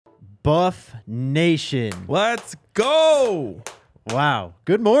Buff Nation. Let's go. Wow.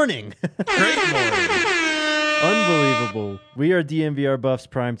 Good morning. Great morning. Unbelievable. We are DMVR Buffs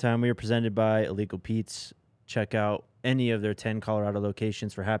Primetime. We are presented by Illegal Pete's. Check out any of their 10 Colorado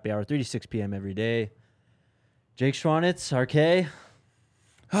locations for happy hour, 3 to 6 p.m. every day. Jake Schwanitz, RK.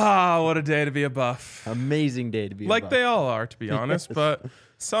 Ah, what a day to be a Buff. Amazing day to be a like Buff. They all are, to be honest, Yes. but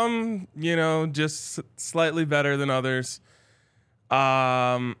some, just slightly better than others.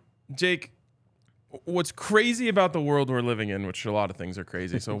 Jake, what's crazy about the world we're living in, which a lot of things are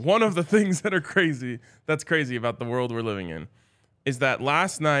crazy. So one of the things that's crazy about the world we're living in is that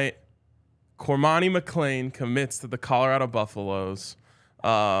last night, Cormani McClain commits to the Colorado Buffaloes.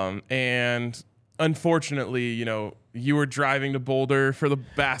 And unfortunately, you were driving to Boulder for the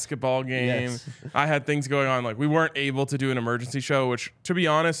basketball game. Yes. I had things going on. Like, we weren't able to do an emergency show, which, to be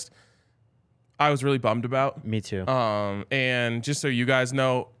honest, I was really bummed about. Me too. And just so you guys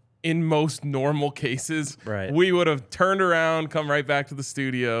know, in most normal cases, Right. we would have turned around, come right back to the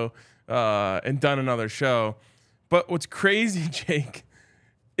studio, and done another show. But what's crazy, Jake,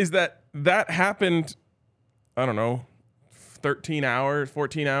 is that happened, I don't know, 13 hours,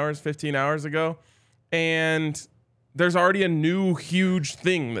 14 hours, 15 hours ago. And there's already a new huge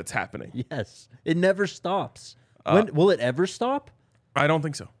thing that's happening. Yes. It never stops. When will it ever stop? I don't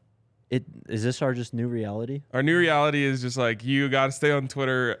think so. Is this our just new reality? Our new reality is just like, you got to stay on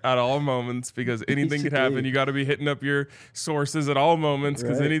Twitter at all moments because anything could happen. You got to be hitting up your sources at all moments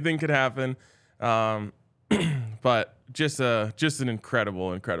because anything could happen. But just an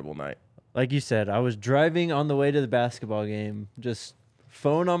incredible, incredible night. Like you said, I was driving on the way to the basketball game, just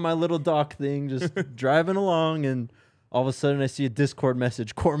phone on my little dock thing, just driving along, and all of a sudden I see a Discord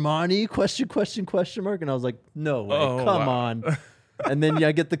message, Cormani, question mark, and I was like, no way, come on. And then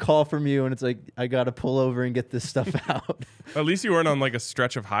I get the call from you, and it's like, I got to pull over and get this stuff out. At least you weren't on like a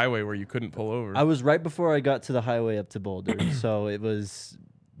stretch of highway where you couldn't pull over. I was right before I got to the highway up to Boulder, so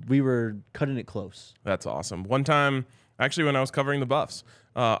we were cutting it close. That's awesome. One time, actually, when I was covering the Buffs,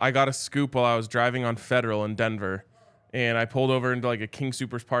 I got a scoop while I was driving on Federal in Denver, and I pulled over into like a King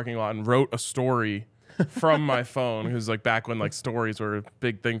Soopers parking lot and wrote a story from my phone. It was like back when like stories were a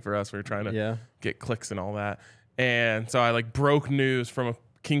big thing for us. We were trying to get clicks and all that. And so I like broke news from a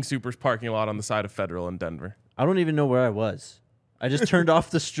King Soopers parking lot on the side of Federal in Denver. I don't even know where I was. I just turned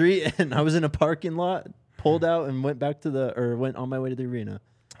off the street and I was in a parking lot, pulled out and went on my way to the arena.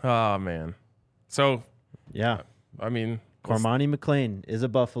 Oh man. So yeah, I mean, Cormani McClain is a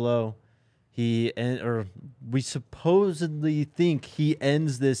Buffalo. We supposedly think he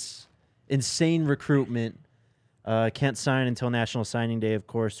ends this insane recruitment. Can't sign until National Signing Day, of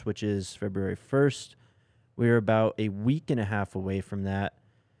course, which is February 1st. We're about a week and a half away from that.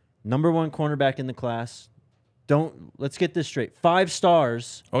 Number one cornerback in the class. Let's get this straight. 5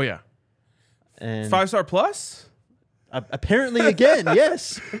 stars. Oh yeah. And 5-star plus? Apparently again,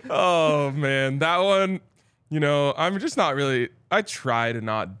 yes. Oh man, that one, I'm just not really, I try to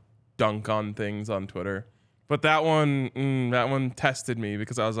not dunk on things on Twitter, but that one tested me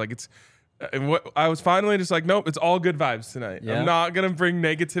because I was like, I was finally just like, nope, it's all good vibes tonight. Yeah. I'm not going to bring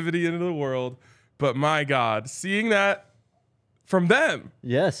negativity into the world. But my God, seeing that from them,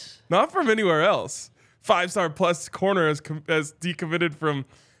 yes, not from anywhere else. 5-star plus corner has decommitted from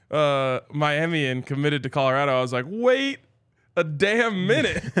Miami and committed to Colorado. I was like, wait a damn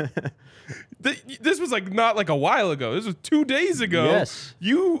minute. This was like not like a while ago. This was 2 days ago. Yes,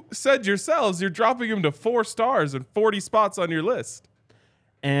 you said yourselves you're dropping him to 4 stars and 40 spots on your list.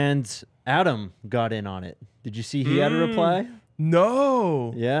 And Adam got in on it. Did you see he had a reply?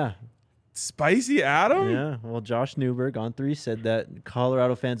 No. Yeah. Spicy Adam? Yeah. Well, Josh Newberg on 3 said that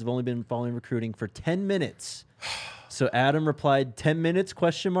Colorado fans have only been following recruiting for 10 minutes. So Adam replied 10 minutes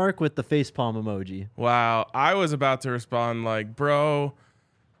question mark with the facepalm emoji. Wow. I was about to respond like, bro,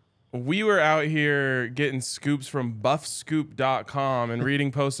 we were out here getting scoops from buffscoop.com and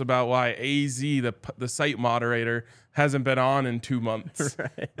reading posts about why AZ, the site moderator, hasn't been on in 2 months.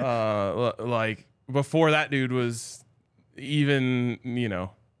 Right. Like before that dude was even,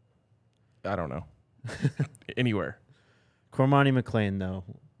 I don't know, anywhere. Cormani McClain, though,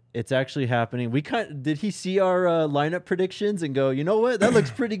 it's actually happening. Did he see our lineup predictions and go, you know what? That looks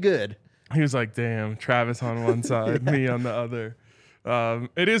pretty good. He was like, damn, Travis on one side, me on the other.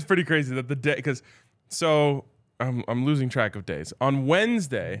 It is pretty crazy that the day, because I'm losing track of days. On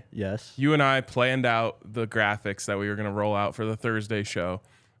Wednesday, yes, you and I planned out the graphics that we were going to roll out for the Thursday show.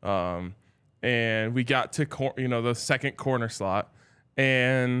 And we got to the second corner slot,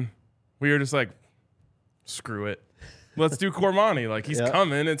 and we were just like, screw it. Let's do Cormani. Like, he's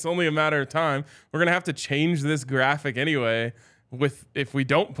coming. It's only a matter of time. We're going to have to change this graphic anyway. if we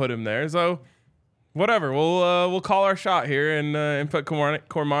don't put him there. So whatever, we'll call our shot here and put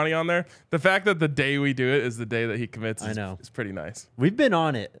Cormani on there. The fact that the day we do it is the day that he commits is pretty nice. We've been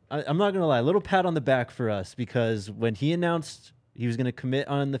on it. I'm not going to lie. A little pat on the back for us, because when he announced he was going to commit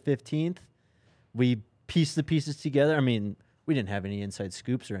on the 15th, we pieced the pieces together. I mean, we didn't have any inside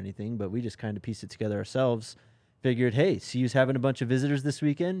scoops or anything, but we just kind of pieced it together ourselves. Figured, hey, CU's having a bunch of visitors this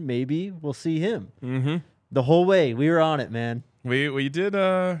weekend. Maybe we'll see him. Mm-hmm. The whole way, we were on it, man. We did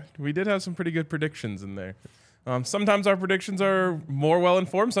have some pretty good predictions in there. Sometimes our predictions are more well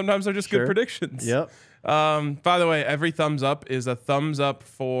informed. Sometimes they're just good predictions. Yep. By the way, every thumbs up is a thumbs up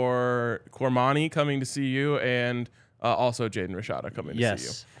for Cormani coming to see you, and also Jaden Rashada coming to see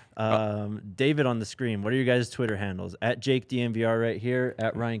you. David on the screen. What are your guys' Twitter handles? At Jake DMVR right here.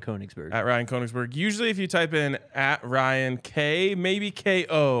 At Ryan Koenigsberg. At Ryan Koenigsberg. Usually, if you type in at Ryan K, maybe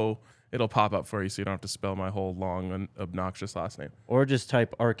KO, it'll pop up for you, so you don't have to spell my whole long and obnoxious last name. Or just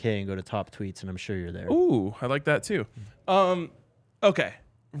type RK and go to top tweets, and I'm sure you're there. Ooh, I like that too. Okay,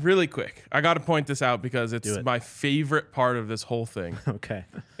 really quick. I got to point this out because it's my favorite part of this whole thing. Okay.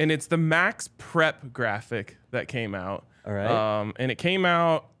 And it's the Max Prep graphic that came out. All right. And it came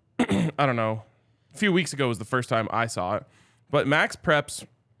out, I don't know, a few weeks ago was the first time I saw it. But Max Preps,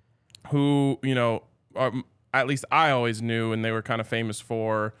 who, at least I always knew, and they were kind of famous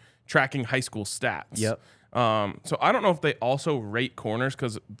for tracking high school stats. Yep. So I don't know if they also rate corners,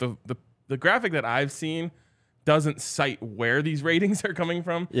 because the graphic that I've seen doesn't cite where these ratings are coming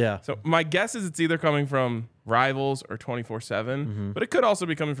from. Yeah. So my guess is it's either coming from Rivals or 24/7, but it could also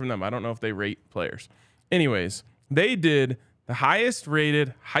be coming from them. I don't know if they rate players. Anyways, they did the highest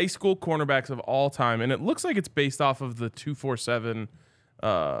rated high school cornerbacks of all time, and it looks like it's based off of the 247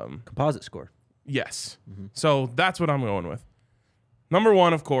 composite score. Yes. So that's what I'm going with. Number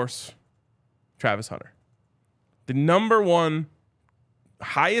one, of course, Travis Hunter. The number one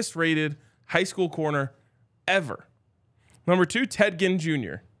highest rated high school corner ever. Number two, Ted Ginn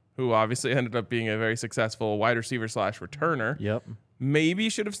Jr., who obviously ended up being a very successful wide receiver / returner. Yep. Maybe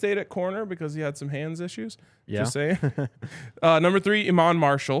should have stayed at corner because he had some hands issues. Yeah. Just saying. Number three, Iman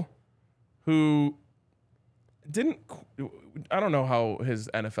Marshall, who I don't know how his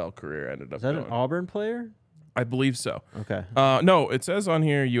NFL career ended up Is that going. an Auburn player? I believe so. Okay. No, it says on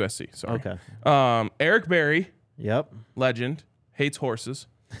here USC. Sorry. Okay. Eric Berry. Yep. Legend. Hates horses.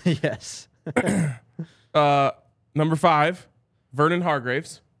 Yes. Number five, Vernon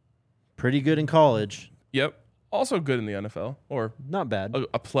Hargraves. Pretty good in college. Yep. Also good in the NFL, or not bad.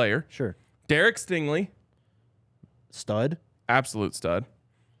 A player. Sure. Derek Stingley. Stud. Absolute stud.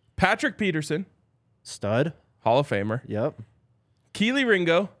 Patrick Peterson. Stud. Hall of Famer. Yep. Keely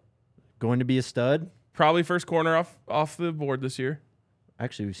Ringo. Going to be a stud. Probably first corner off the board this year.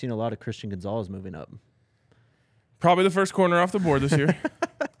 Actually, we've seen a lot of Christian Gonzalez moving up. Probably the first corner off the board this year.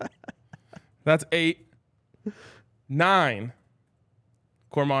 That's 8. 9.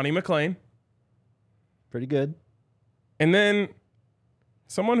 Cormani McClain. Pretty good. And then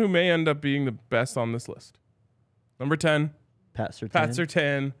someone who may end up being the best on this list. Number 10. Pat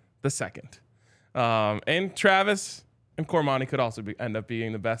Surtain the second. And Travis and Cormani could also end up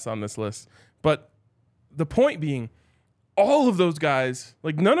being the best on this list. But the point being, all of those guys,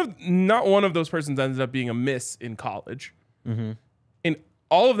 like not one of those persons ended up being a miss in college. Mm-hmm. And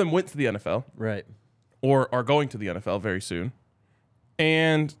all of them went to the NFL. Right. Or are going to the NFL very soon.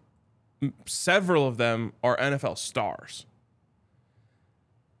 And several of them are NFL stars.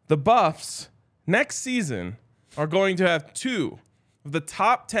 The Buffs next season are going to have 2 of the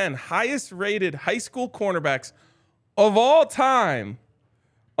top 10 highest rated high school cornerbacks of all time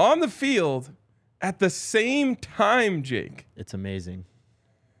on the field at the same time, Jake. It's amazing.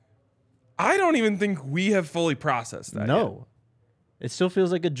 I don't even think we have fully processed that No. Yet. It still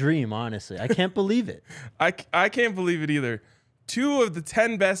feels like a dream, honestly. I can't believe it. I can't believe it either. 2 of the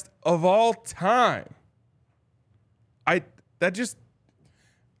 10 best of all time.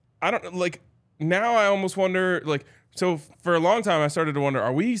 Now I almost wonder, so for a long time I started to wonder,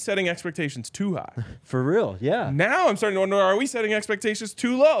 are we setting expectations too high? For real, yeah. Now I'm starting to wonder, are we setting expectations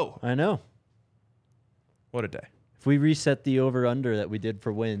too low? I know. What a day. If we reset the over-under that we did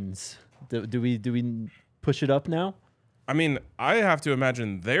for wins, do we push it up now? I mean, I have to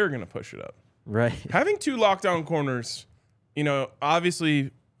imagine they're going to push it up. Right. Having 2 lockdown corners,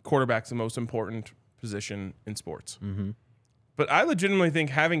 obviously quarterback's the most important position in sports. Mm-hmm. But I legitimately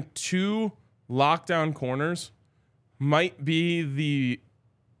think having 2 lockdown corners might be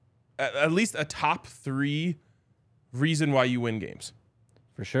at least a top 3 reason why you win games.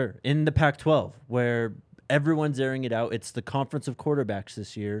 For sure. In the Pac-12, where everyone's airing it out, it's the conference of quarterbacks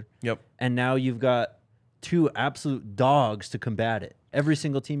this year. Yep. And now you've got two absolute dogs to combat it. Every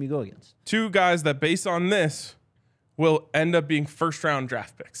single team you go against. Two guys that, based on this, will end up being first-round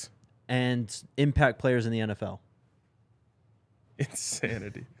draft picks. And impact players in the NFL.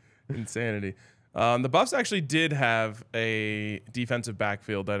 Insanity. The Buffs actually did have a defensive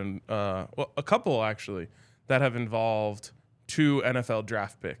backfield that, a couple actually, that have involved 2 NFL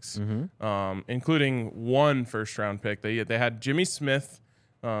draft picks, including 1 first-round pick. They had Jimmy Smith,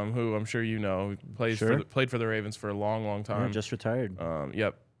 who I'm sure you know, played for the Ravens for a long, long time. Yeah, just retired.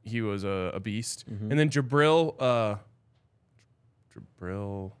 Yep, he was a beast. And then Jabril.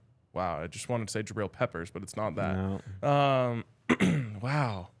 Wow, I just wanted to say Jabril Peppers, but it's not that. No.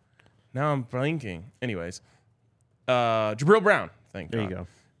 Wow. Now I'm blanking. Anyways, Jabril Brown. Thank God. There you go.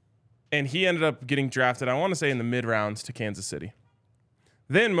 And he ended up getting drafted, I want to say, in the mid-rounds to Kansas City.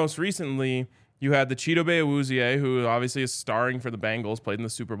 Then, most recently, you had the Chidobe Awuzie, who obviously is starring for the Bengals, played in the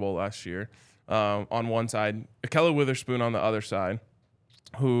Super Bowl last year, on one side. Akella Witherspoon on the other side,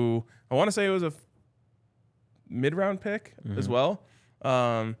 who I want to say was a mid-round pick as well.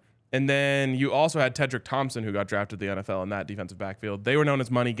 And then you also had Tedrick Thompson, who got drafted to the NFL in that defensive backfield. They were known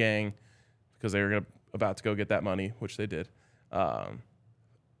as Money Gang because they were about to go get that money, which they did.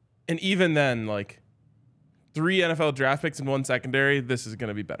 And even then, like 3 NFL draft picks and 1 secondary, this is going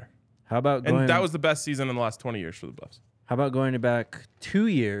to be better. How about and that was the best season in the last 20 years for the Buffs. How about going back 2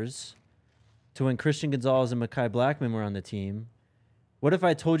 years to when Christian Gonzalez and Mekhi Blackman were on the team? What if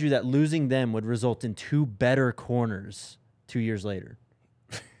I told you that losing them would result in 2 better corners 2 years later?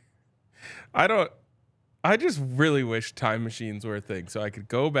 I just really wish time machines were a thing so I could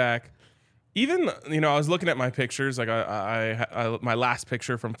go back. Even, I was looking at my pictures, like I my last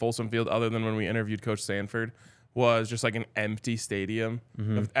picture from Folsom Field, other than when we interviewed Coach Sanford, was just like an empty stadium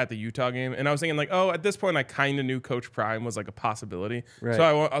at the Utah game. And I was thinking like, at this point I kind of knew Coach Prime was like a possibility. Right. So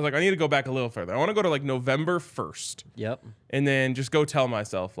I was like, I need to go back a little further. I want to go to like November 1st. Yep. And then just go tell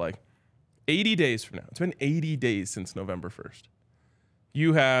myself like 80 days from now. It's been 80 days since November 1st.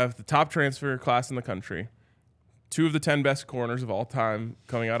 You have the top transfer class in the country, 2 of the 10 best corners of all time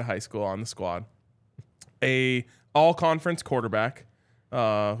coming out of high school on the squad, a all-conference quarterback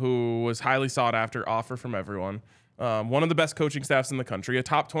who was highly sought after, offer from everyone, one of the best coaching staffs in the country, a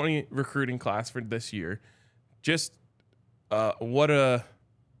top 20 recruiting class for this year. Just what an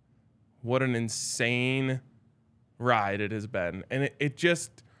insane ride it has been. And it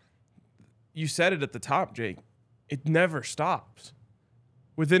just, you said it at the top, Jake, it never stops.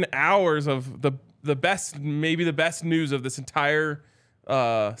 Within hours of the best, maybe the best news of this entire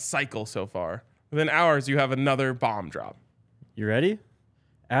cycle so far, within hours you have another bomb drop. You ready?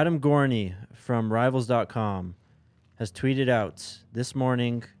 Adam Gorney from Rivals.com has tweeted out this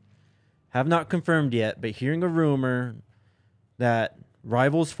morning, have not confirmed yet, but hearing a rumor that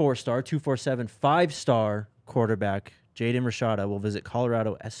Rivals 4-star, 247, 5-star quarterback Jaden Rashada will visit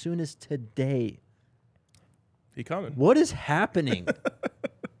Colorado as soon as today. He coming. What is happening?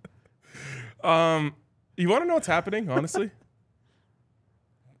 You want to know what's happening, honestly?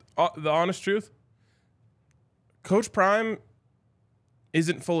 The honest truth? Coach Prime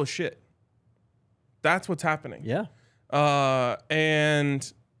isn't full of shit. That's what's happening. Yeah.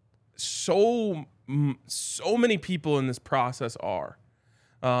 And so many people in this process are.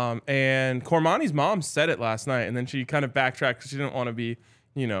 And Cormani's mom said it last night, and then she kind of backtracked because she didn't want to be,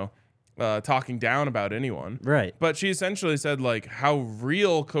 talking down about anyone. Right. But she essentially said, like, how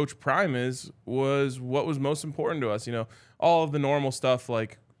real Coach Prime was what was most important to us. All of the normal stuff,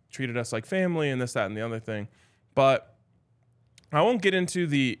 like, treated us like family and this, that, and the other thing. But I won't get into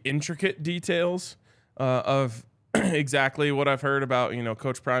the intricate details of exactly what I've heard about,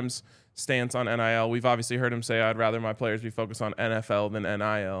 Coach Prime's stance on NIL. We've obviously heard him say, I'd rather my players be focused on NFL than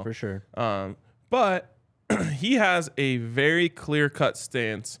NIL. For sure. But he has a very clear-cut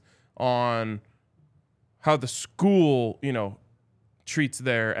stance on how the school, treats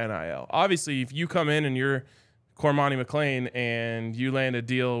their NIL. Obviously, if you come in and you're Cormani McClain and you land a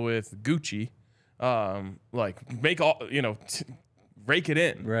deal with Gucci, rake it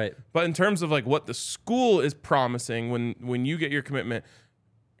in. Right. But in terms of like what the school is promising when you get your commitment,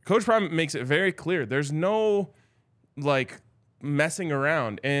 Coach Prime makes it very clear. There's no like messing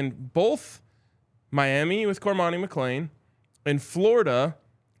around. And both Miami with Cormani McClain and Florida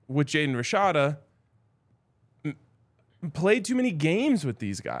with Jaden Rashada played too many games with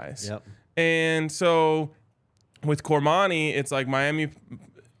these guys. Yep. And so with Cormani, it's like Miami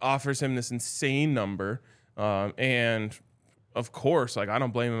offers him this insane number. And of course, like I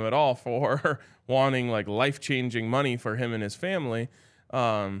don't blame him at all for wanting like life-changing money for him and his family.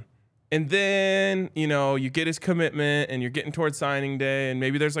 And then, you get his commitment and you're getting towards signing day, and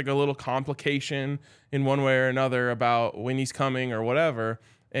maybe there's like a little complication in one way or another about when he's coming or whatever.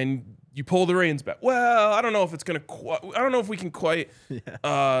 And you pull the reins back. Well, I don't know if it's going to I don't know if we can quite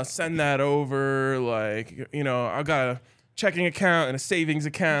send that over. Like, I've got a checking account and a savings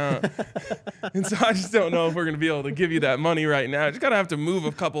account. And so I just don't know if we're going to be able to give you that money right now. Just got to have to move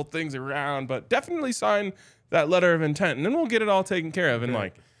a couple things around, but definitely sign that letter of intent, and then we'll get it all taken care of. And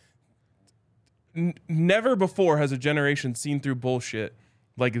like, never before has a generation seen through bullshit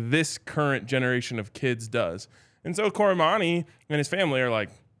like this current generation of kids does. And so Cormani and his family are like,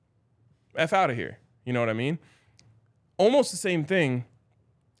 F out of here. You know what I mean? Almost the same thing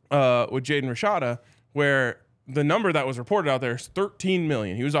with Jaden Rashada, where the number that was reported out there is $13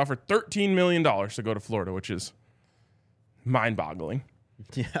 million. He was offered $13 million to go to Florida, which is mind-boggling.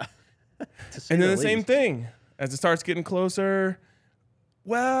 Yeah. And then the same thing, as it starts getting closer,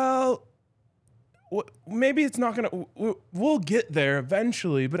 well, maybe it's not going to, we'll get there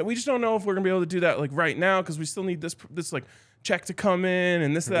eventually, but we just don't know if we're going to be able to do that like right now, because we still need this like check to come in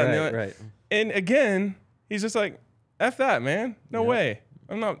and this, that, and the other. Right. And again, he's just like, F that, man. No way.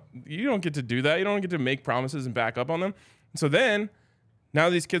 You don't get to do that. You don't get to make promises and back up on them. So then, now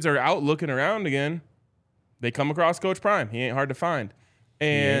these kids are out looking around again. They come across Coach Prime. He ain't hard to find.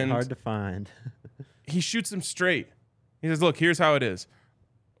 And he shoots them straight. He says, look, here's how it is.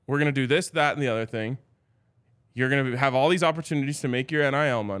 We're going to do this, that, and the other thing. You're going to have all these opportunities to make your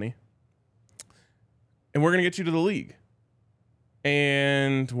NIL money. And we're going to get you to the league.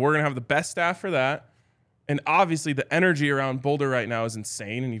 And we're going to have the best staff for that. And obviously the energy around Boulder right now is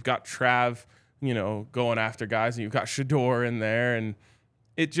insane. And you've got Trav, going after guys. And you've got Shador in there. And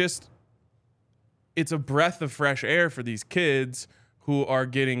it's a breath of fresh air for these kids who are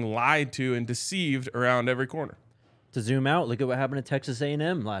getting lied to and deceived around every corner. To zoom out, look at what happened to Texas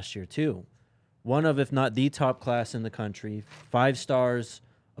A&M last year too. One of, if not the top class in the country, 5 stars,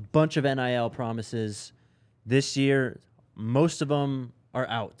 a bunch of NIL promises. This year, most of them are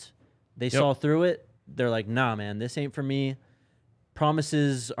out. They saw through it. They're like, nah, man, this ain't for me.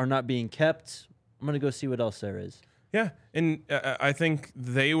 Promises are not being kept. I'm going to go see what else there is. Yeah, and I think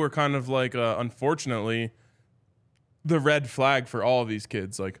they were kind of like, unfortunately, the red flag for all of these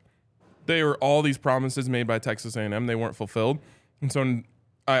kids. Like, they were all these promises made by Texas A&M. They weren't fulfilled. And so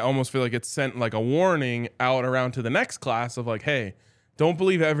I almost feel like it sent like a warning out around to the next class of like, hey, don't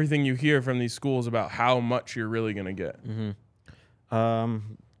believe everything you hear from these schools about how much you're really going to get.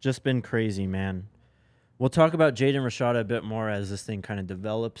 Just been crazy, man. We'll talk about Jaden Rashada a bit more as this thing kind of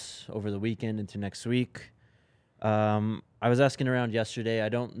develops over the weekend into next week. I was asking around yesterday. I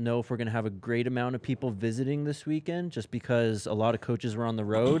don't know if we're going to have a great amount of people visiting this weekend just because a lot of coaches were on the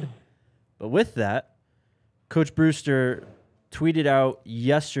road. But with that, Coach Brewster tweeted out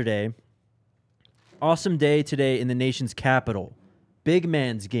yesterday, awesome day today in the nation's capital. Big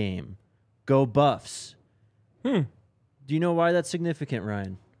man's game. Go Buffs. Do you know why that's significant,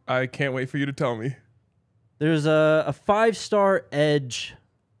 Ryan? I can't wait for you to tell me. There's a 5-star edge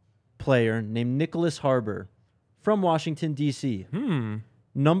player named Nicholas Harbor from Washington, D.C.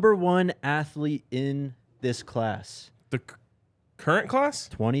 Number 1 athlete in this class. The current class?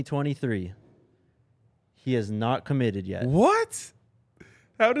 2023. He has not committed yet. What?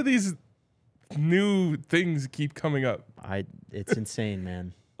 How do these new things keep coming up? It's insane,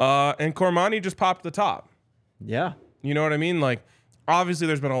 man. And Cormani just popped the top. Yeah. You know what I mean? Like, obviously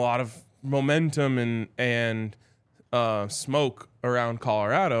there's been a lot of momentum and smoke around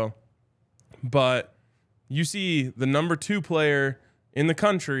Colorado, but you see the number 2 player in the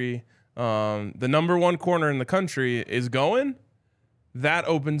country, the number 1 corner in the country is going. That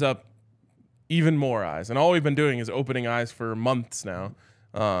opens up even more eyes. And all we've been doing is opening eyes for months now.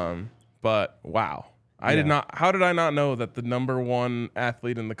 But wow. How did I not know that the number 1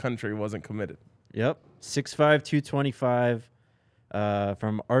 athlete in the country wasn't committed? Yep. 6'5", 225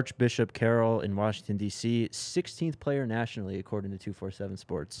 from Archbishop Carroll in Washington, D.C. 16th player nationally, according to 247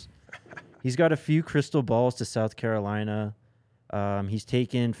 Sports. He's got a few crystal balls to South Carolina. He's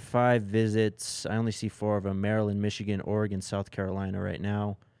taken 5 visits. I only see 4 of them: Maryland, Michigan, Oregon, South Carolina right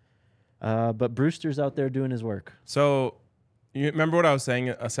now. But Brewster's out there doing his work. So you remember what I was saying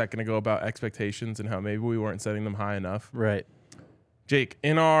a second ago about expectations and how maybe we weren't setting them high enough? Right. Jake,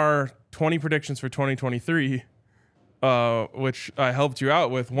 in our 20 predictions for 2023, which I helped you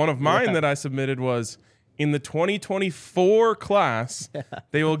out with, one of mine that I submitted was in the 2024 class,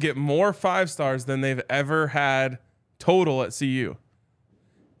 they will get more 5 stars than they've ever had total at CU.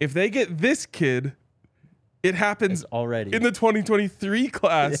 If they get this kid, it happens already in the 2023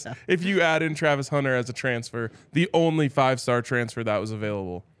 class. Yeah. If you add in Travis Hunter as a transfer, the only 5-star transfer that was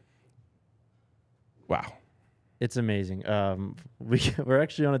available. Wow. It's amazing. We're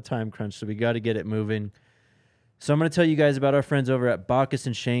actually on a time crunch, so we got to get it moving. So I'm going to tell you guys about our friends over at Bacchus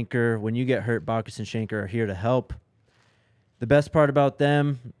and Schenker. When you get hurt, Bacchus and Schenker are here to help. The best part about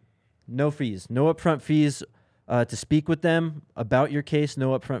them, no fees, no upfront fees to speak with them about your case,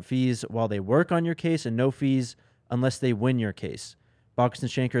 no upfront fees while they work on your case, and no fees unless they win your case. Bacchus and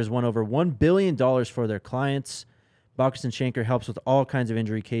Schenker has won over $1 billion for their clients. Bacchus and Schenker helps with all kinds of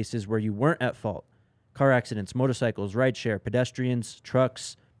injury cases where you weren't at fault. Car accidents, motorcycles, rideshare, pedestrians,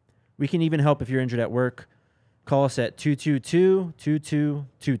 trucks. We can even help if you're injured at work. Call us at 222-2222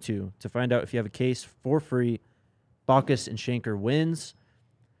 to find out if you have a case for free. Bacchus and Schenker wins.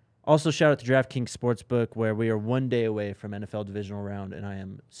 Also, shout out to DraftKings Sportsbook, where we are 1 day away from NFL divisional round, and I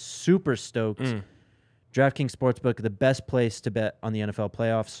am super stoked. DraftKings Sportsbook, the best place to bet on the NFL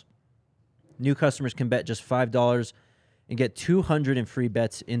playoffs. New customers can bet just $5 and get 200 in free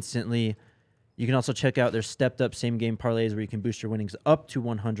bets instantly. You can also check out their stepped-up same-game parlays where you can boost your winnings up to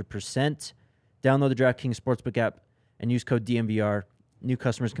 100%. Download the DraftKings Sportsbook app and use code DMVR. New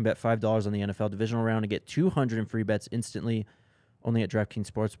customers can bet $5 on the NFL divisional round and get 200 in free bets instantly. Only at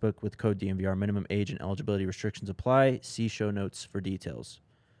DraftKings Sportsbook with code DMVR. Minimum age and eligibility restrictions apply. See show notes for details.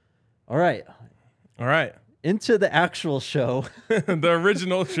 All right. Into the actual show. The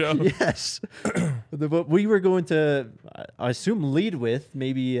original show. Yes. What we were going to, I assume, lead with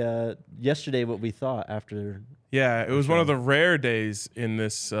maybe yesterday what we thought after. Yeah, it was one of the rare days in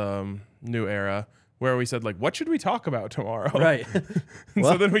this new era where we said, like, what should we talk about tomorrow? Right.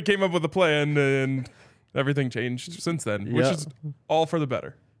 So then we came up with a plan, and everything changed since then, which is all for the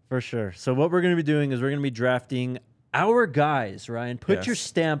better. For sure. So what we're going to be doing is we're going to be drafting our guys, Ryan. Put your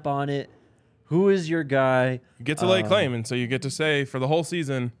stamp on it. Who is your guy? You get to lay claim, and so you get to say for the whole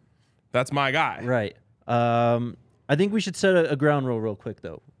season, that's my guy. Right. I think we should set a ground rule real quick,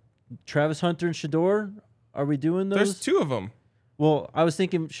 though. Travis Hunter and Shador, are we doing those? There's two of them. Well, I was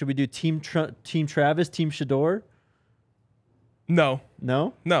thinking, should we do Team Travis, Team Shador? No.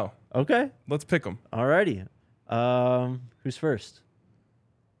 No? No. Okay. Let's pick them. All righty. Who's first?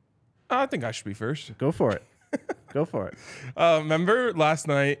 I think I should be first. Go for it. Go for it. Remember last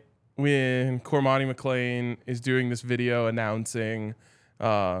night when Cormani McClain is doing this video announcing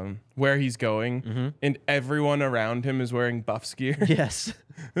where he's going, and everyone around him is wearing Buffs gear? Yes.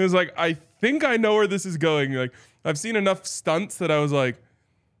 It was like, I think I know where this is going. Like, I've seen enough stunts that I was like,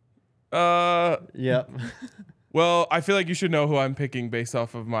 Yep. Well, I feel like you should know who I'm picking based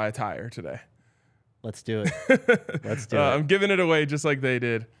off of my attire today. Let's do it. Let's do it. I'm giving it away just like they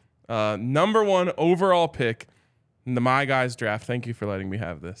did. Number 1 overall pick in the My Guys draft. Thank you for letting me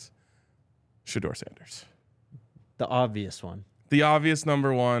have this. Shador Sanders. The obvious one. The obvious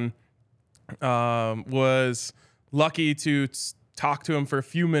number 1. Was lucky to talk to him for a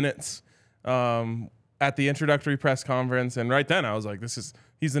few minutes at the introductory press conference. And right then I was like,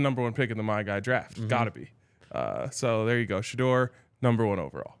 he's the number 1 pick in the My Guy draft. Gotta be. So there you go. Shador, number 1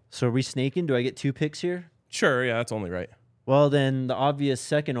 overall. So are we snaking? Do I get 2 picks here? Sure. Yeah, that's only right. Well, then the obvious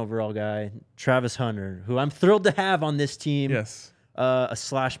second overall guy, Travis Hunter, who I'm thrilled to have on this team. Yes. A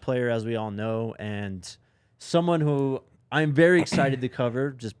slash player, as we all know, and someone who I'm very excited to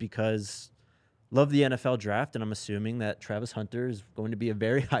cover just because love the NFL draft, and I'm assuming that Travis Hunter is going to be a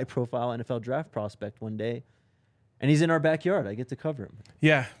very high-profile NFL draft prospect one day. And he's in our backyard. I get to cover him.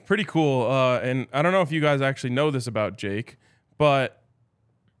 Yeah, pretty cool. And I don't know if you guys actually know this about Jake, but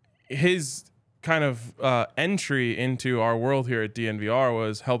his kind of entry into our world here at DNVR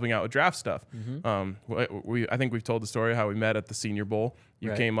was helping out with draft stuff. I think we've told the story how we met at the Senior Bowl.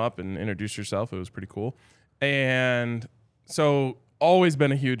 You came up and introduced yourself. It was pretty cool. And so always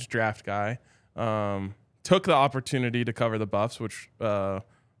been a huge draft guy. Took the opportunity to cover the Buffs, which, to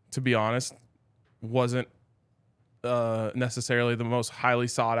be honest, wasn't necessarily the most highly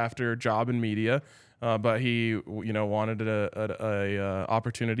sought after job in media. But he, wanted a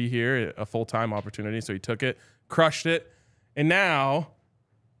opportunity here, a full-time opportunity, so he took it, crushed it, and now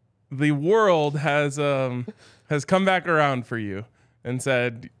the world has come back around for you and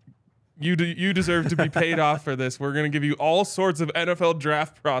said, you deserve to be paid off for this. We're going to give you all sorts of NFL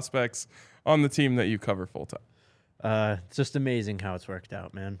draft prospects on the team that you cover full-time. It's just amazing how it's worked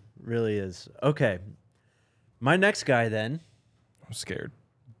out, man. Really is. Okay, my next guy then. I'm scared.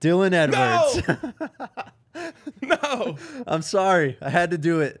 Dylan Edwards. No. I'm sorry. I had to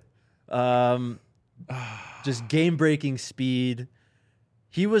do it. Just game-breaking speed.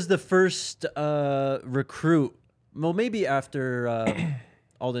 He was the first recruit. Well, maybe after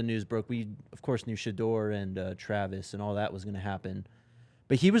all the news broke, we, of course, knew Shador and Travis and all that was going to happen.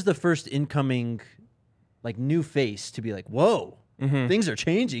 But he was the first incoming, new face to be like, whoa, Things are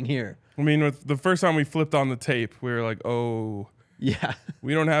changing here. I mean, with the first time we flipped on the tape, we were like, oh, yeah,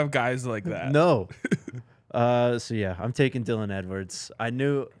 we don't have guys like that. No. So yeah, I'm taking Dylan Edwards. I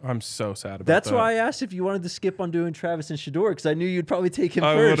knew. I'm so sad about That's that. why I asked if you wanted to skip on doing Travis and Shador, because I knew you'd probably take him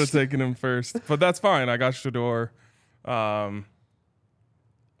I first. would have taken him first, but that's fine. I got Shador. Wow,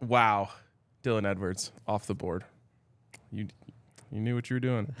 Dylan Edwards off the board. You knew what you were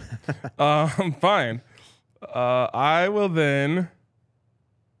doing. Fine. I will then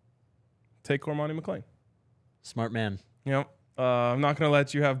take Cormani McClain. Smart man. Yep. I'm not going to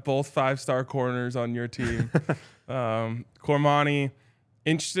let you have both 5-star corners on your team. Cormani,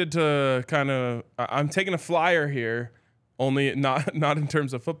 interested to kind of. I'm taking a flyer here, only not in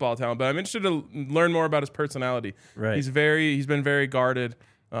terms of football talent, but I'm interested to learn more about his personality. Right. He's been very guarded,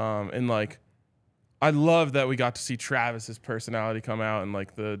 and like, I love that we got to see Travis's personality come out in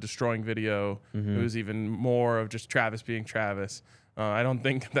like the destroying video. It was even more of just Travis being Travis. I don't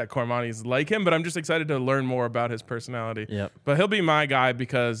think that Cormani's like him, but I'm just excited to learn more about his personality. Yep. But he'll be my guy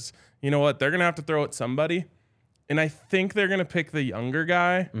because you know what? They're going to have to throw at somebody. And I think they're going to pick the younger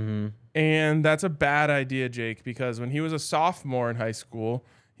guy. And that's a bad idea, Jake, because when he was a sophomore in high school,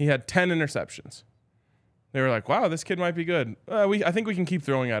 he had 10 interceptions. They were like, wow, this kid might be good. I think we can keep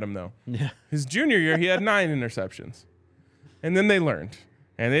throwing at him, though. Yeah. His junior year, he had 9 interceptions. And then they learned.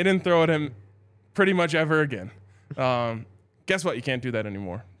 And they didn't throw at him pretty much ever again. Guess what? You can't do that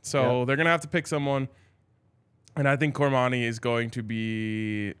anymore. So they're going to have to pick someone. And I think Cormani is going to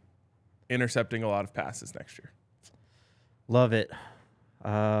be intercepting a lot of passes next year. Love it.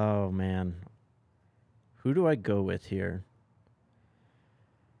 Oh, man. Who do I go with here?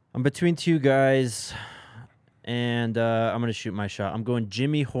 I'm between two guys, and I'm going to shoot my shot. I'm going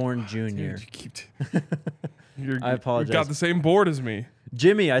Jimmy Horn Jr. Dude, I apologize. You got the same board as me.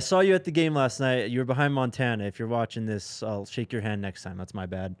 Jimmy, I saw you at the game last night. You were behind Montana. If you're watching this, I'll shake your hand next time. That's my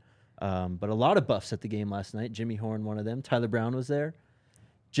bad. But a lot of buffs at the game last night. Jimmy Horn, one of them. Tyler Brown was there.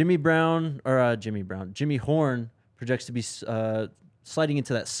 Jimmy Horn projects to be sliding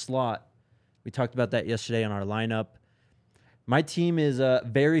into that slot. We talked about that yesterday on our lineup. My team is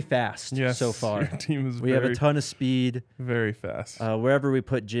very fast so far. Your team is we have a ton of speed. Very fast. Wherever we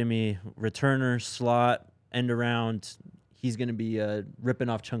put Jimmy, returner, slot, end around, he's going to be ripping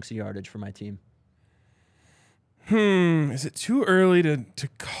off chunks of yardage for my team. Is it too early to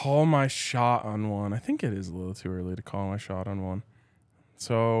call my shot on one? I think it is a little too early to call my shot on one.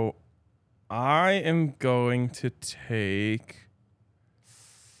 So I am going to take...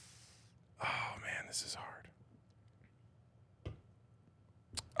 Oh, man, this is hard.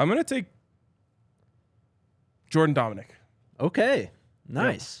 I'm going to take Jordan Dominic. Okay,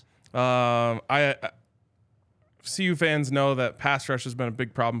 nice. I CU fans know that pass rush has been a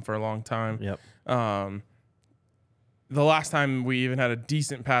big problem for a long time. Yep. The last time we even had a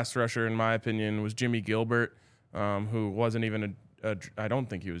decent pass rusher, in my opinion, was Jimmy Gilbert, who wasn't even I don't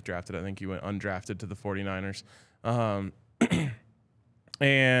think he was drafted. I think he went undrafted to the 49ers.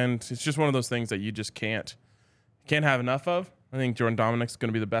 And it's just one of those things that you just can't have enough of. I think Jordan Dominic's going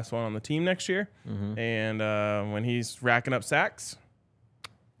to be the best one on the team next year. And when he's racking up sacks,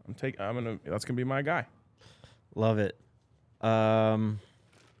 that's going to be my guy. Love it. I'm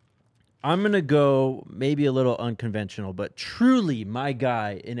going to go maybe a little unconventional, but truly my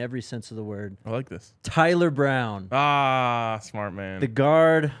guy in every sense of the word. I like this. Tyler Brown. Ah, smart man. The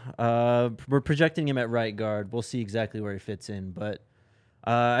guard. We're projecting him at right guard. We'll see exactly where he fits in. But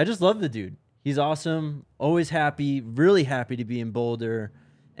I just love the dude. He's awesome. Always happy. Really happy to be in Boulder.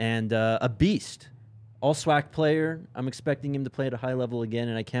 And a beast. All SWAC player. I'm expecting him to play at a high level again,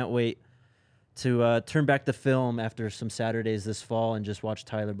 and I can't wait to turn back the film after some Saturdays this fall and just watch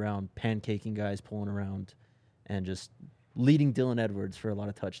Tyler Brown pancaking guys, pulling around, and just leading Dylan Edwards for a lot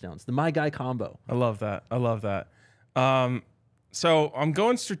of touchdowns. The my guy combo. I love that. So I'm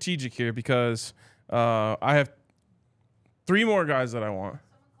going strategic here because I have 3 more guys that I want.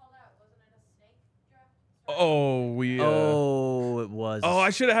 Someone called out, wasn't it a snake draft? It was. Oh, I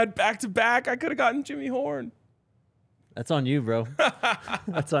should have had back-to-back. I could have gotten Jimmy Horn. That's on you, bro.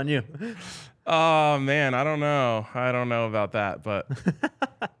 That's on you. Oh, man, I don't know. I don't know about that, but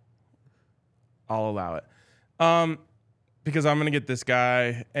I'll allow it. Because I'm going to get this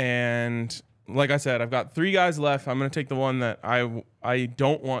guy, and like I said, I've got 3 guys left. I'm going to take the one that I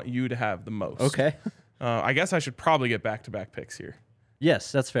don't want you to have the most. Okay. I guess I should probably get back-to-back picks here.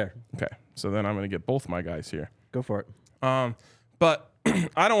 Yes, that's fair. Okay, so then I'm going to get both my guys here. Go for it. But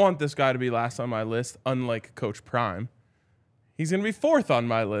I don't want this guy to be last on my list, unlike Coach Prime. He's going to be 4th on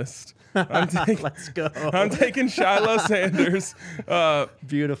my list. Let's go. I'm taking Shiloh Sanders.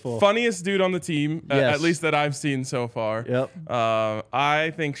 Beautiful. Funniest dude on the team, Yes. at least that I've seen so far. Yep.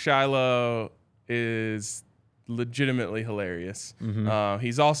 I think Shiloh is legitimately hilarious.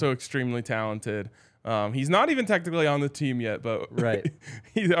 He's also extremely talented. He's not even technically on the team yet, but Right.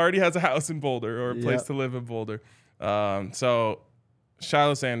 he already has a house in Boulder or a place Yep. to live in Boulder. So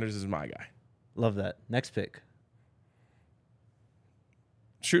Shiloh Sanders is my guy. Love that. Next pick.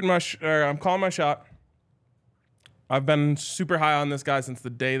 I'm calling my shot. I've been super high on this guy since the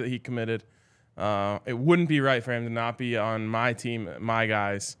day that he committed. It wouldn't be right for him to not be on my team, my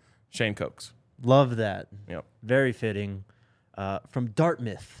guys, Shane Cokes. Love that. Yep. Very fitting. From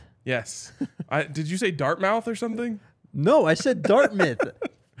Dartmouth. Yes. Did you say Dartmouth or something? No, I said Dartmouth.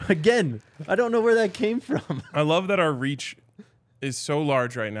 Again, I don't know where that came from. I love that our reach is so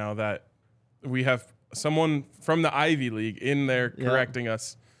large right now that we have someone from the Ivy League in there correcting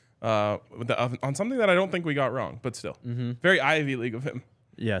us on something that I don't think we got wrong, but still. Very Ivy League of him.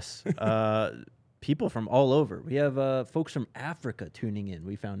 Yes. People from all over. We have folks from Africa tuning in.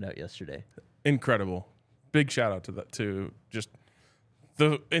 We found out yesterday. Incredible. Big shout out to just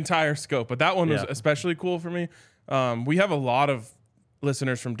the entire scope. But that one was especially cool for me. We have a lot of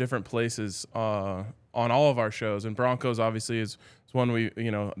listeners from different places on all of our shows, and Broncos obviously is one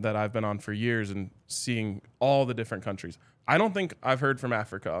that I've been on for years and seeing all the different countries. I don't think I've heard from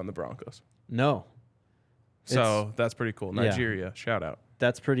Africa on the Broncos. No. So that's pretty cool. Nigeria, shout out.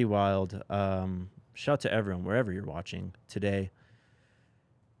 That's pretty wild. Shout out to everyone, wherever you're watching today.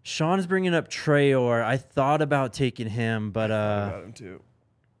 Sean's bringing up Traore. I thought about taking him, but About him too.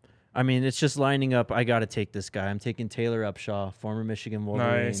 I mean, it's just lining up. I got to take this guy. I'm taking Taylor Upshaw, former Michigan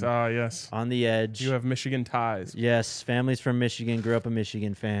Wolverine. Nice. Yes. On the edge. You have Michigan ties. Yes, family's from Michigan. Grew up a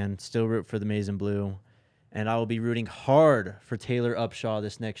Michigan fan. Still root for the Maize and Blue. And I will be rooting hard for Taylor Upshaw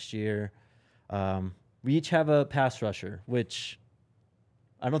this next year. We each have a pass rusher, which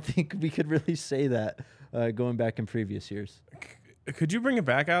I don't think we could really say that going back in previous years. Could you bring it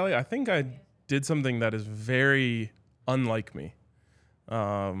back, Allie? I think I did something that is very unlike me.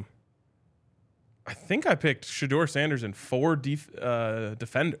 I think I picked Shedeur Sanders and 4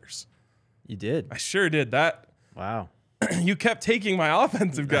 defenders. You did. I sure did that. Wow. You kept taking my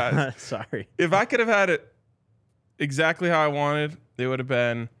offensive guys. Sorry. If I could have had it exactly how I wanted, it would have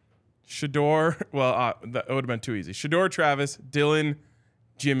been Shedeur. Well, that would have been too easy. Shedeur, Travis, Dylan,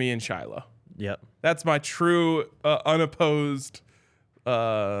 Jimmy, and Shiloh. Yep. That's my true unopposed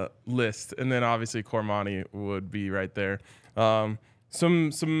list. And then obviously Cormani would be right there.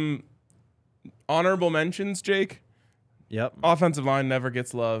 Some honorable mentions, Jake. Yep. Offensive line never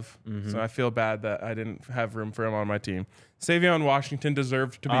gets love, so I feel bad that I didn't have room for him on my team. Savion Washington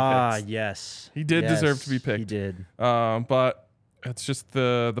deserved to be picked. Yes. He did deserve to be picked. He did. But it's just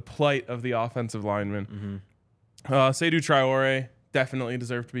the plight of the offensive lineman. Seydou Traore definitely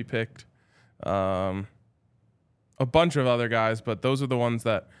deserved to be picked. A bunch of other guys, but those are the ones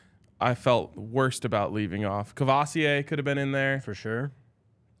that I felt worst about leaving off. Cavassier could have been in there. For sure.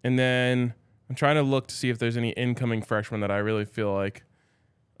 And then I'm trying to look to see if there's any incoming freshmen that I really feel like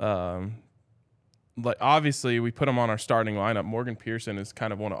obviously we put him on our starting lineup. Morgan Pearson is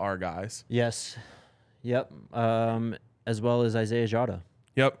kind of one of our guys. Yes. Yep. As well as Isaiah Jada.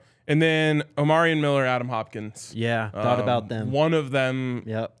 Yep. And then Omarion Miller, Adam Hopkins. Yeah. Thought about them. One of them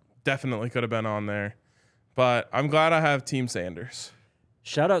Yep. definitely could have been on there. But I'm glad I have Team Sanders.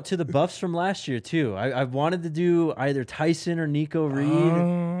 Shout out to the Buffs from last year too. I wanted to do either Tyson or Nico Reed.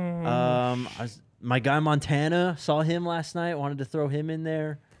 My guy Montana, saw him last night. Wanted to throw him in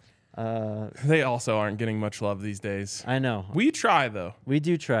there. They also aren't getting much love these days. I know. We try though. We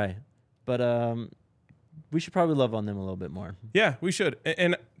do try, but we should probably love on them a little bit more. Yeah, we should.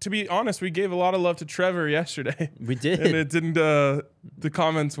 And to be honest, we gave a lot of love to Trevor yesterday. We did. And it didn't. The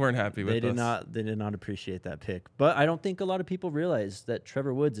comments weren't happy with us. They did not appreciate that pick. But I don't think a lot of people realize that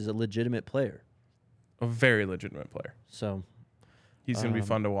Trevor Woods is a legitimate player. A very legitimate player. So he's gonna be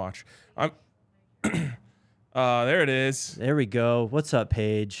fun to watch. There it is. there we go. What's up,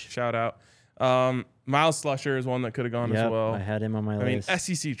 Paige? Shout out. Miles Slusher is one that could have gone as well. I had him on my list. I mean,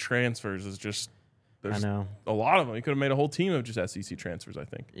 SEC transfers is just. There's I know. a lot of them. You could have made a whole team of just SEC transfers, I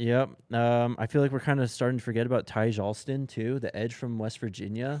think. Yep. I feel like we're kind of starting to forget about Ty Alston, too, the edge from West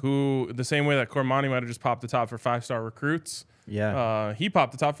Virginia. Who, the same way that Cormani might have just popped the top for 5-star recruits, Yeah. he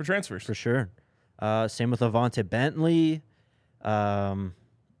popped the top for transfers. For sure. Same with Avante Bentley. I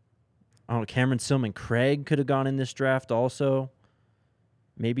don't know, Cameron Silman Craig could have gone in this draft also.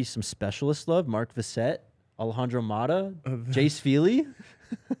 Maybe some specialist love. Mark Vissett, Alejandro Mata, Jace Feely.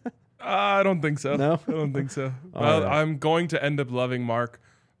 I don't think so. No? I don't think so. All Well, right. I'm going to end up loving Mark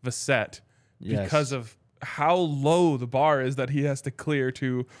Vassett Yes. because of how low the bar is that he has to clear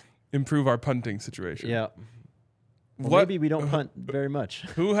to improve our punting situation. Yeah. Well, What? maybe we don't punt very much.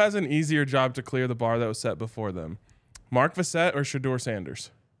 Who has an easier job to clear the bar that was set before them? Mark Vassett or Shador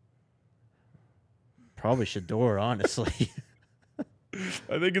Sanders? Probably Shador, honestly.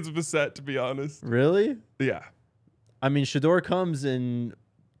 I think it's Vassett, to be honest. Really? Yeah. I mean, Shador comes in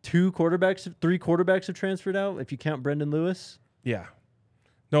three quarterbacks have transferred out, if you count Brendan Lewis. Yeah.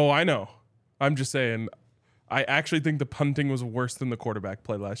 No, I know. I'm just saying, I actually think the punting was worse than the quarterback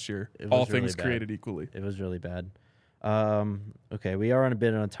play last year. It was All really things bad. created equally. It was really bad. Okay, we are on a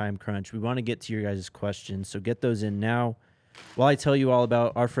bit on a time crunch. We want to get to your guys' questions, so get those in now. While I tell you all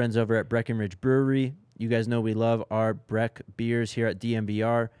about our friends over at Breckenridge Brewery, you guys know we love our Breck beers here at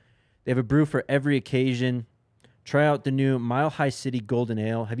DMVR. They have a brew for every occasion. Try out the new Mile High City Golden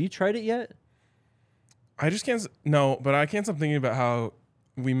Ale. Have you tried it yet? I just can't. No, but I can't stop thinking about how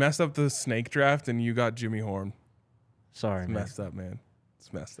we messed up the snake draft and you got Jimmy Horn. Sorry, It's man. messed up, man.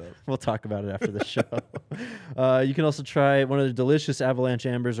 It's messed up. We'll talk about it after the show. You can also try one of the delicious Avalanche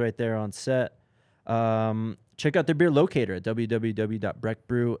Ambers right there on set. Check out their beer locator at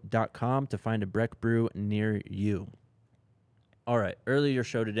www.breckbrew.com to find a Breck brew near you. All right, earlier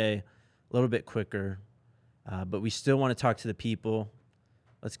show today, a little bit quicker, but we still want to talk to the people.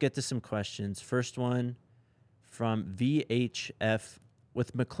 Let's get to some questions. First one from VHF.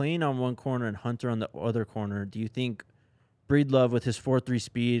 With McClain on one corner and Hunter on the other corner, do you think Breedlove with his 4.3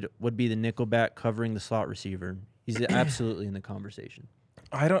 speed would be the nickelback covering the slot receiver? He's absolutely in the conversation.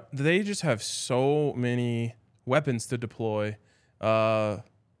 They just have so many weapons to deploy,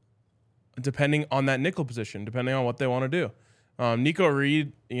 depending on that nickel position, depending on what they want to do. Nico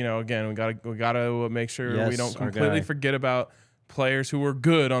Reed, again, we gotta make sure we Yes, don't our completely guy. forget about players who were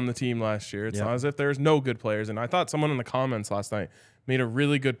good on the team last year. It's Yep. not as if there's no good players. And I thought someone in the comments last night made a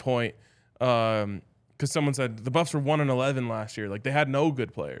really good point, because someone said the Buffs were 1-11 last year, like they had no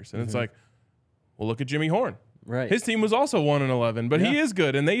good players, and it's like, well, look at Jimmy Horn. Right. His team was also 1-11, but he Yeah. is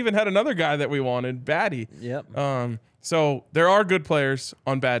good, and they even had another guy that we wanted, Batty. Yep. So there are good players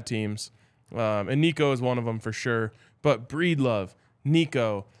on bad teams, and Nico is one of them for sure. But Breedlove,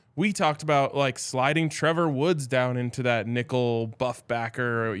 Nico, we talked about like sliding Trevor Woods down into that nickel buff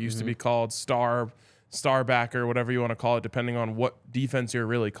backer, or it used to be called star backer, whatever you want to call it, depending on what defense you're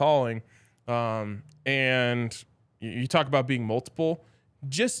really calling. And you talk about being multiple.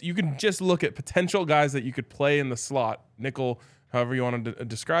 You can just look at potential guys that you could play in the slot, nickel, however you want to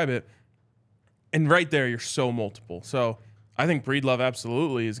describe it. And right there, you're so multiple. So I think Breedlove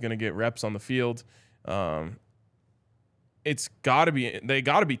absolutely is going to get reps on the field. They got to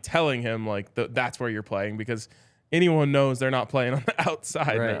be telling him like that's where you're playing, because anyone knows they're not playing on the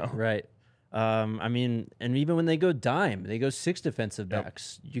outside now. Right. I mean, and even when they go dime, they go 6 defensive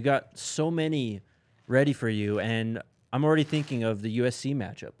backs. You got so many ready for you, and I'm already thinking of the USC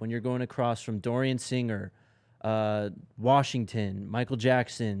matchup when you're going across from Dorian Singer, Washington, Michael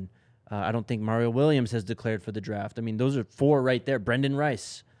Jackson. I don't think Mario Williams has declared for the draft. I mean, those are 4 right there. Brendan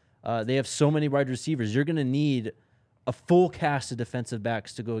Rice. They have so many wide receivers. You're going to need a full cast of defensive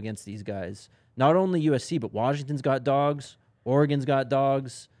backs to go against these guys. Not only USC, but Washington's got dogs. Oregon's got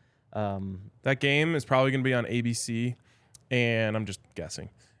dogs. That game is probably going to be on ABC, and I'm just guessing.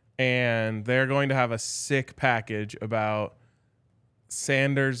 And they're going to have a sick package about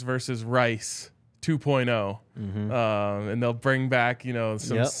Sanders versus Rice 2.0. And they'll bring back,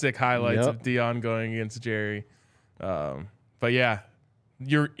 some sick highlights of Dion going against Jerry. But yeah,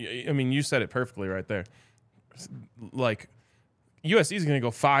 you said it perfectly right there. Like, USC is going to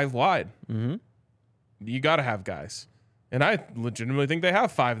go 5 wide. You got to have guys. And I legitimately think they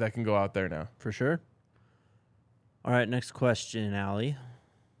have 5 that can go out there now. For sure. All right, next question, Allie.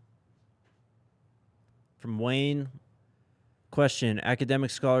 From Wayne. Question, academic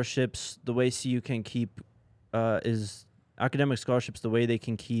scholarships, the way CU can keep, is academic scholarships the way they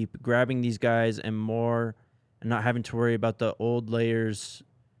can keep grabbing these guys and more, and not having to worry about the old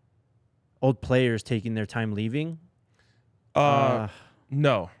players taking their time leaving?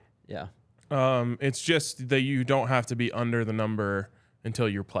 No. Yeah. It's just that you don't have to be under the number until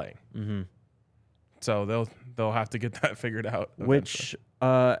you're playing. So they'll have to get that figured out. Which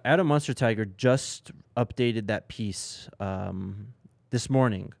Adam Munster Tiger just updated that piece this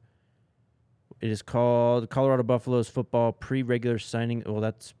morning. It is called Colorado Buffaloes Football Pre-Regular Signing. Well,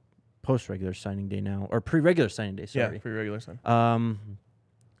 that's post-regular signing day now, or pre-regular signing day. Sorry. Yeah, pre-regular signing.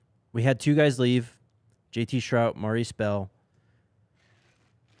 We had 2 guys leave, JT Shrout, Maurice Bell.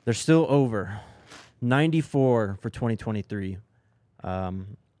 They're still over 94 for 2023.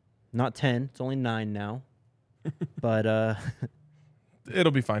 Not 10. It's only 9 now. But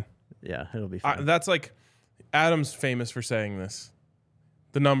It'll be fine. yeah, it'll be fine. That's like Adam's famous for saying this.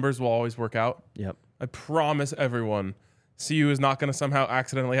 The numbers will always work out. Yep. I promise everyone, CU is not going to somehow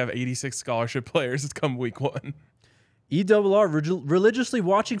accidentally have 86 scholarship players come week 1. ERR religiously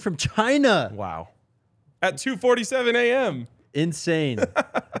watching from China. Wow. At 2:47 a.m. Insane.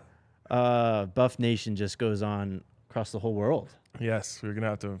 Buff Nation just goes on across the whole world. Yes, we're going to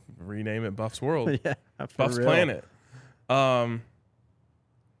have to rename it Buff's World. Yeah, for Buff's real. Planet. From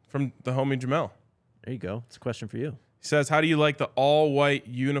the homie Jamel. There you go. It's a question for you. He says, how do you like the all-white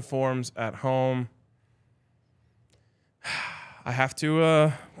uniforms at home? I have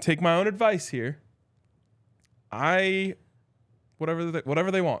to take my own advice here. Whatever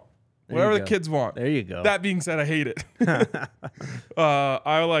they want. Whatever the kids want. There you go. That being said, I hate it.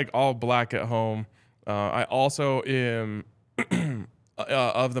 I like all black at home. I also am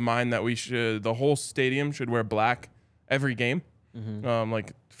of the mind that the whole stadium should wear black every game. Mm-hmm.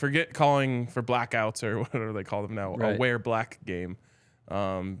 Like forget calling for blackouts or whatever they call them now. Right. A wear black game,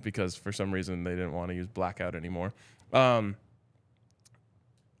 because for some reason they didn't want to use blackout anymore.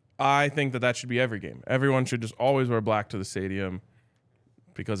 I think that should be every game. Everyone should just always wear black to the stadium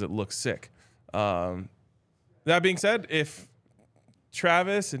because it looks sick. That being said, if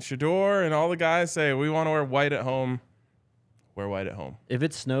Travis and Shador and all the guys say we want to wear white at home, wear white at home. If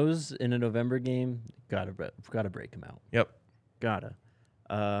it snows in a November game, gotta break them out. Yep. Gotta.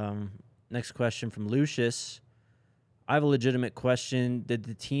 Next question from Lucius. I have a legitimate question. Did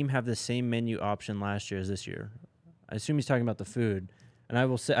the team have the same menu option last year as this year? I assume he's talking about the food. And I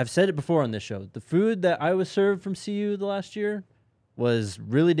will say, I've said it before on this show. The food that I was served from CU the last year was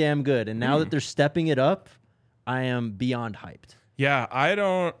really damn good. And now that they're stepping it up, I am beyond hyped. Yeah, I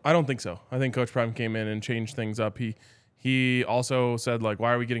don't think so. I think Coach Prime came in and changed things up. He also said, like,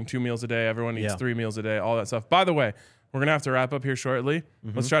 why are we getting 2 meals a day? Everyone eats 3 meals a day, all that stuff. By the way, we're going to have to wrap up here shortly.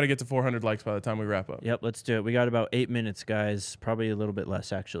 Let's try to get to 400 likes by the time we wrap up. Yep, let's do it. We got about 8 minutes, guys. Probably a little bit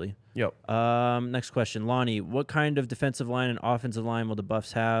less, actually. Yep. Next question. Lonnie, what kind of defensive line and offensive line will the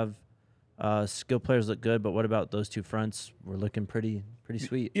Buffs have? Skill players look good, but what about those two fronts? We're looking pretty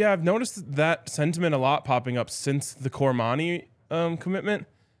sweet. Yeah, I've noticed that sentiment a lot popping up since the Cormani commitment.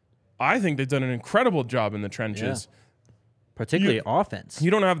 I think they've done an incredible job in the trenches. Yeah. Particularly offense.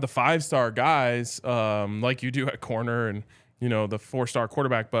 You don't have the 5-star guys like you do at corner and, the 4-star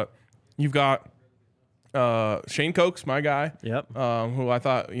quarterback, but you've got Shane Cokes, my guy. Yep. Who I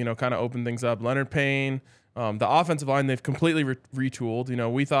thought, kind of opened things up. Leonard Payne. The offensive line, they've completely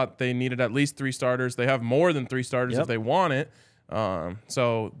retooled. We thought they needed at least 3 starters. They have more than 3 starters if they want it.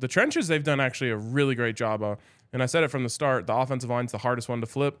 So the trenches, they've done actually a really great job of. And I said it from the start, the offensive line's the hardest one to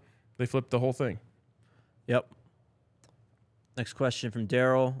flip. They flipped the whole thing. Yep. Next question from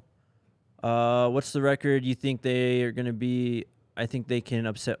Daryl. What's the record you think they are going to be? I think they can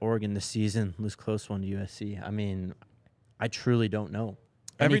upset Oregon this season, lose close one to USC. I mean, I truly don't know.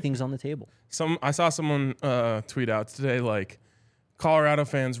 Anything's on the table. I saw someone tweet out today, like, Colorado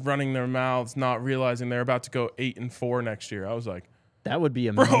fans running their mouths, not realizing they're about to go 8-4 next year. I was like, that would be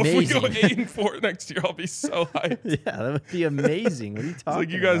bro, amazing. if we go 8-4 next year, I'll be so hyped. Yeah, that would be amazing. What are you talking about?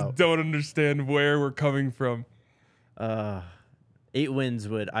 It's like, you guys don't understand where we're coming from. 8 wins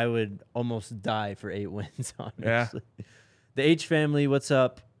I would almost die for 8 wins, honestly. Yeah. The H family, what's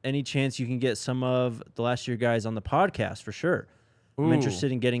up? Any chance you can get some of the last year guys on the podcast? For sure. I'm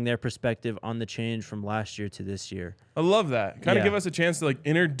interested in getting their perspective on the change from last year to this year. I love that. Kind of give us a chance to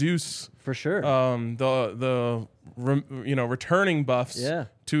introduce for sure the returning Buffs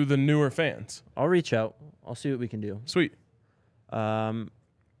to the newer fans. I'll reach out. I'll see what we can do. Sweet. We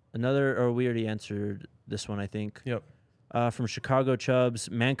already answered this one, I think. Yep. From Chicago Chubbs,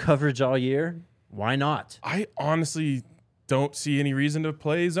 man coverage all year. Why not? I honestly don't see any reason to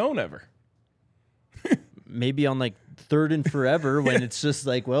play zone ever. Maybe on 3rd and forever when it's just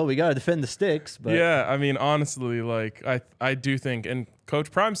we got to defend the sticks. But yeah, I mean, honestly, I do think, and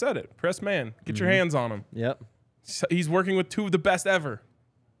Coach Prime said it, press man, get your hands on him. Yep. He's working with 2 of the best ever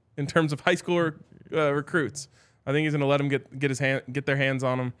in terms of high school recruits. I think he's going to let them get their hands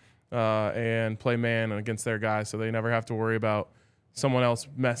on them and play man against their guys so they never have to worry about someone else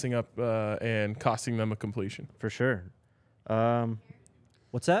messing up and costing them a completion. For sure.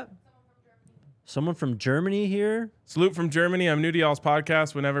 What's that? Someone from Germany here? Salute from Germany. I'm new to y'all's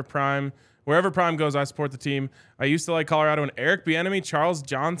podcast. Wherever Prime goes, I support the team. I used to like Colorado when Eric Bieniemy, Charles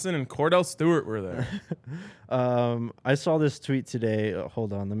Johnson, and Cordell Stewart were there. I saw this tweet today.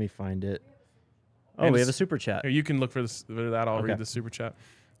 Hold on, let me find it. Oh, we have a super chat. Here, you can look for that. I'll read the super chat.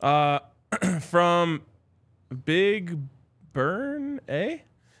 From Big Burn A.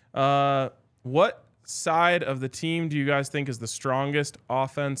 What side of the team do you guys think is the strongest,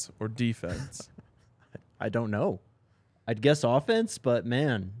 offense or defense? I don't know. I'd guess offense, but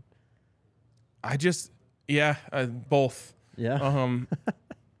man. Both. Yeah.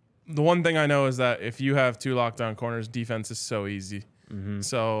 The one thing I know is that if you have 2 lockdown corners, defense is so easy. Mm-hmm.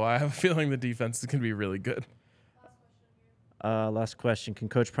 So I have a feeling the defense is going to be really good. Last question. Can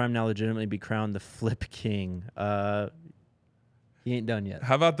Coach Prime now legitimately be crowned the Flip King? He ain't done yet.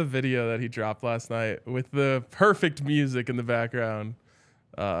 How about the video that he dropped last night with the perfect music in the background?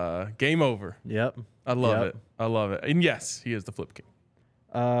 Game over. Yep. I love it. I love it. And yes, he is the Flip King.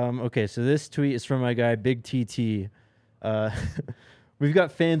 Okay, so this tweet is from my guy, Big TT. We've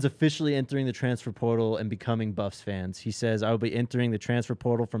got fans officially entering the transfer portal and becoming Buffs fans. He says, I will be entering the transfer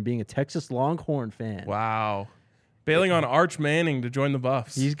portal from being a Texas Longhorn fan. Wow. Bailing on Arch Manning to join the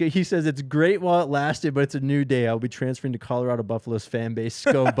Buffs. He says, it's great while it lasted, but it's a new day. I'll be transferring to Colorado Buffalo's fan base.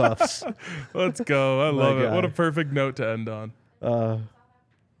 Go Buffs. Let's go. I love it. What a perfect note to end on.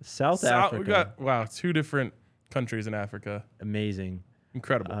 South Africa. We got 2 different countries in Africa. Amazing.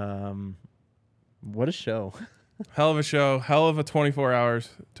 Incredible. What a show. Hell of a show. Hell of a 24 hours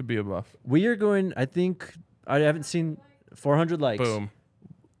to be a Buff. We are going, I haven't seen 400 likes. Boom.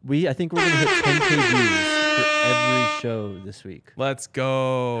 I think we're going to hit 10K views for every show this week. Let's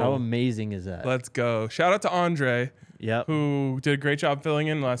go. How amazing is that? Let's go. Shout out to Andre. Yep. Who did a great job filling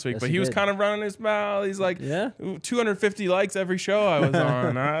in last week, Yes, but he he was did. kind of running his mouth. He's like, Yeah. 250 likes every show I was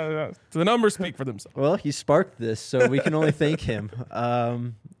on. The numbers speak for themselves. Well, he sparked this, so we can only thank him.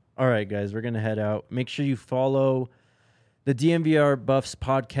 All right, guys, we're going to head out. Make sure you follow the DMVR Buffs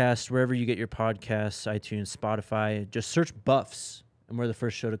podcast wherever you get your podcasts, iTunes, Spotify. Just search Buffs, and we're the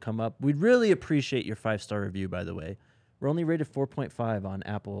first show to come up. We'd really appreciate your 5-star review, by the way. We're only rated 4.5 on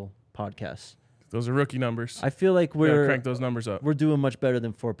Apple Podcasts. Those are rookie numbers. I feel like We gotta we're crank those numbers up. We're doing much better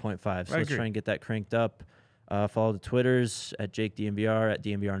than 4.5, so let's agree. try and get that cranked up. Follow the Twitters at JakeDMVR, at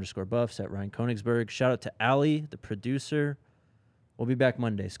DMVR_Buffs, at Ryan Konigsberg. Shout out to Allie, the producer. We'll be back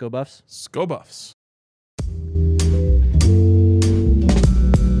Monday. Go Buffs. Go Buffs.